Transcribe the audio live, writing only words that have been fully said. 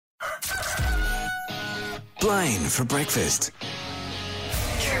Blaine for breakfast.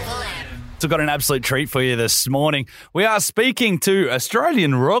 So I've got an absolute treat for you this morning. We are speaking to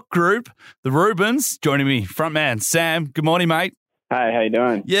Australian rock group, the Rubens. Joining me, frontman Sam. Good morning, mate. Hey, how you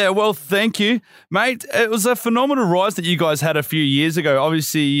doing? Yeah, well, thank you, mate. It was a phenomenal rise that you guys had a few years ago.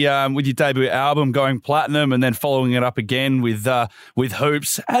 Obviously, with your debut album going platinum, and then following it up again with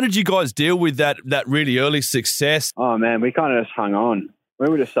Hoops. How did you guys deal with that really early success? Oh man, we kind of just hung on. We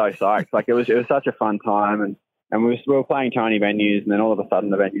were just so psyched. Like it was such a fun time, and we were playing tiny venues, and then all of a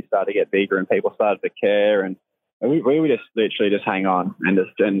sudden the venues started to get bigger, and people started to care, and we would just literally just hang on and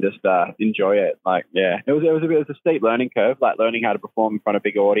just enjoy it. Like, yeah, it was a steep learning curve, like learning how to perform in front of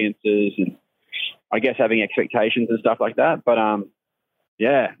big audiences, and I guess having expectations and stuff like that. But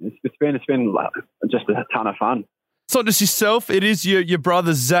yeah, it's been just a ton of fun. It's not just yourself, it is your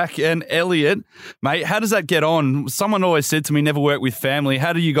brothers, Zach and Elliot. Mate, how does that get on? Someone always said to me, never work with family.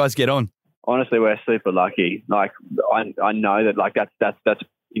 How do you guys get on? Honestly, we're super lucky. Like, I know that like that's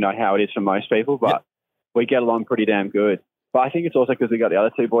how it is for most people, but yep. We get along pretty damn good. But I think it's also because we got the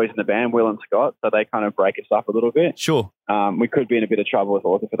other two boys in the band, Will and Scott, so they kind of break us up a little bit. Sure. We could be in a bit of trouble with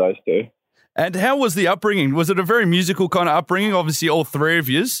Author for those two. And how was the upbringing? Was it a very musical kind of upbringing, obviously all three of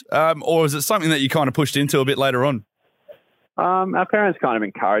yous, or is it something that you kind of pushed into a bit later on? Our parents kind of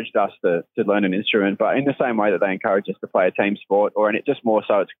encouraged us to learn an instrument, but in the same way that they encourage us to play a team sport, or it's just more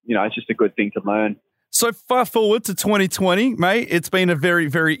so it's just a good thing to learn. So fast forward to 2020, mate. It's been a very,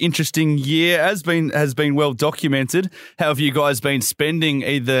 very interesting year, has been well documented. How have you guys been spending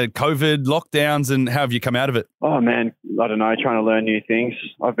either COVID lockdowns, and how have you come out of it? Oh man, I don't know, trying to learn new things.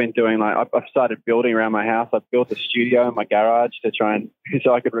 I've been doing I've started building around my house. I've built a studio in my garage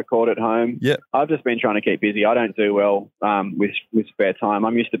so I could record at home. Yeah, I've just been trying to keep busy. I don't do well with spare time.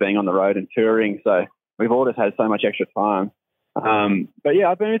 I'm used to being on the road and touring, so we've all just had so much extra time. But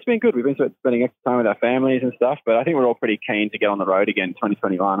yeah, it's been good. We've been spending extra time with our families and stuff, but I think we're all pretty keen to get on the road again in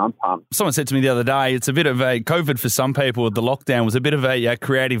 2021. I'm pumped. Someone said to me the other day, it's a bit of a COVID for some people. The lockdown was a bit of a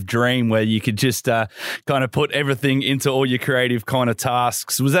creative dream where you could just kind of put everything into all your creative kind of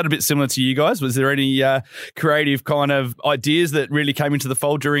tasks. Was that a bit similar to you guys? Was there any creative kind of ideas that really came into the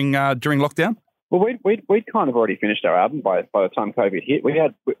fold during lockdown? Well, we'd kind of already finished our album by the time COVID hit.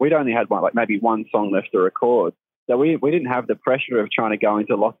 We'd only had maybe one song left to record. So we didn't have the pressure of trying to go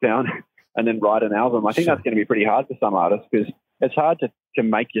into lockdown and then write an album. I think that's going to be pretty hard for some artists because it's hard to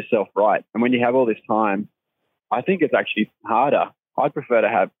make yourself right. And when you have all this time, I think it's actually harder. I'd prefer to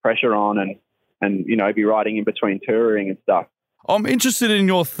have pressure on and be writing in between touring and stuff. I'm interested in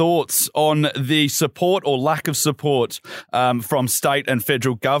your thoughts on the support or lack of support from state and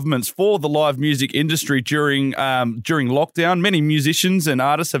federal governments for the live music industry during lockdown. Many musicians and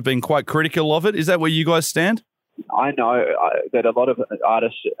artists have been quite critical of it. Is that where you guys stand? I know that a lot of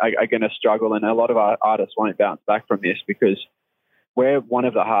artists are going to struggle, and a lot of our artists won't bounce back from this because we're one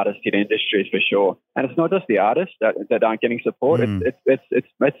of the hardest hit industries for sure. And it's not just the artists that aren't getting support. It's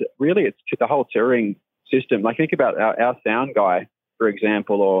the whole touring system. Like think about our sound guy, for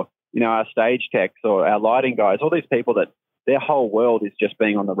example, or our stage techs or our lighting guys. All these people that their whole world is just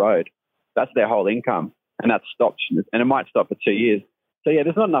being on the road. That's their whole income, and that's stopped, and it might stop for 2 years. So yeah,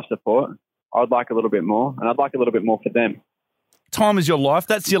 there's not enough support. I'd like a little bit more, and I'd like a little bit more for them. Time Is Your Life,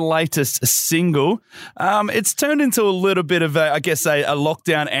 that's your latest single. It's turned into a little bit of a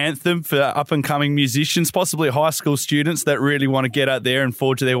lockdown anthem for up-and-coming musicians, possibly high school students that really want to get out there and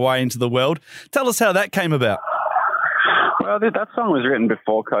forge their way into the world. Tell us how that came about. Well, that song was written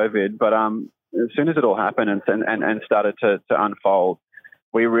before COVID, but as soon as it all happened and started to unfold,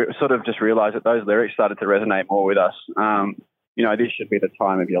 we sort of just realised that those lyrics started to resonate more with us. This should be the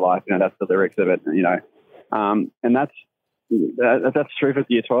time of your life. That's the lyrics of it. And that's true for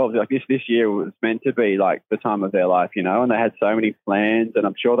year 12. Like this year was meant to be like the time of their life, and they had so many plans, and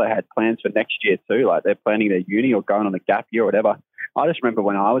I'm sure they had plans for next year too. Like they're planning their uni or going on a gap year or whatever. I just remember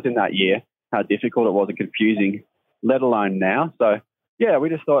when I was in that year, how difficult it was and confusing, let alone now. So yeah, we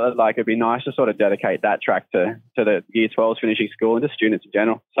just thought that it'd be nice to sort of dedicate that track to the year 12s finishing school and just students in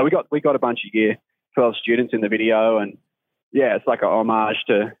general. So we got a bunch of year 12 students in the video, and yeah, it's like an homage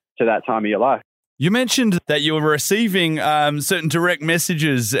to that time of your life. You mentioned that you were receiving certain direct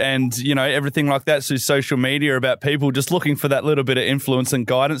messages and, everything like that through social media about people just looking for that little bit of influence and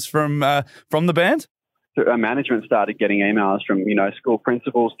guidance from the band? So our management started getting emails from, school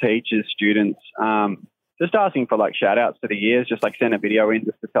principals, teachers, students, just asking for shout outs to the years, just send a video in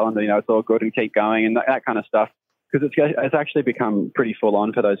just to tell them that, it's all good and keep going and that kind of stuff. Because it's actually become pretty full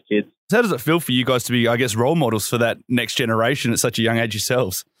on for those kids. How does it feel for you guys to be, role models for that next generation at such a young age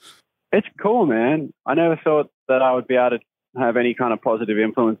yourselves? It's cool, man. I never thought that I would be able to have any kind of positive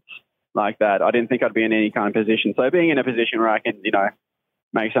influence like that. I didn't think I'd be in any kind of position. So being in a position where I can,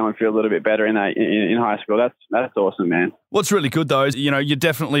 make someone feel a little bit better in high school, that's awesome, man. What's really good, though, is, you're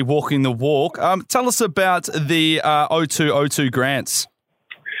definitely walking the walk. Tell us about the O2 grants.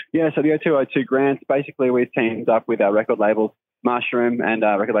 Yeah, so the O2 grants, basically we've teamed up with our record label Mushroom and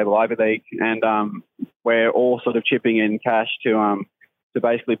record label Ivy League, and we're all sort of chipping in cash to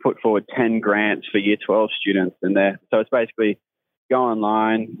basically put forward 10 grants for Year 12 students in there. So it's basically go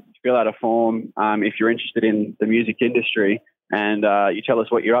online, fill out a form if you're interested in the music industry, and you tell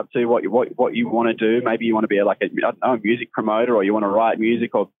us what you're up to, what you want to do. Maybe you want to be a music promoter, or you want to write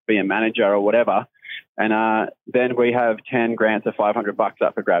music or be a manager or whatever. And then we have 10 grants of $500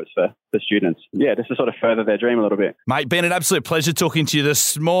 up for grabs for students. Yeah, just to sort of further their dream a little bit. Mate, been an absolute pleasure talking to you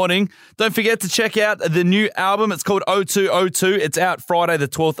this morning. Don't forget to check out the new album. It's called O2O2. It's out Friday, the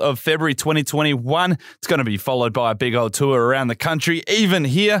 12th of February, 2021. It's going to be followed by a big old tour around the country, even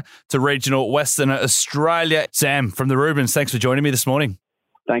here to regional Western Australia. Sam from the Rubens, thanks for joining me this morning.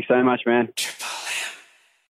 Thanks so much, man.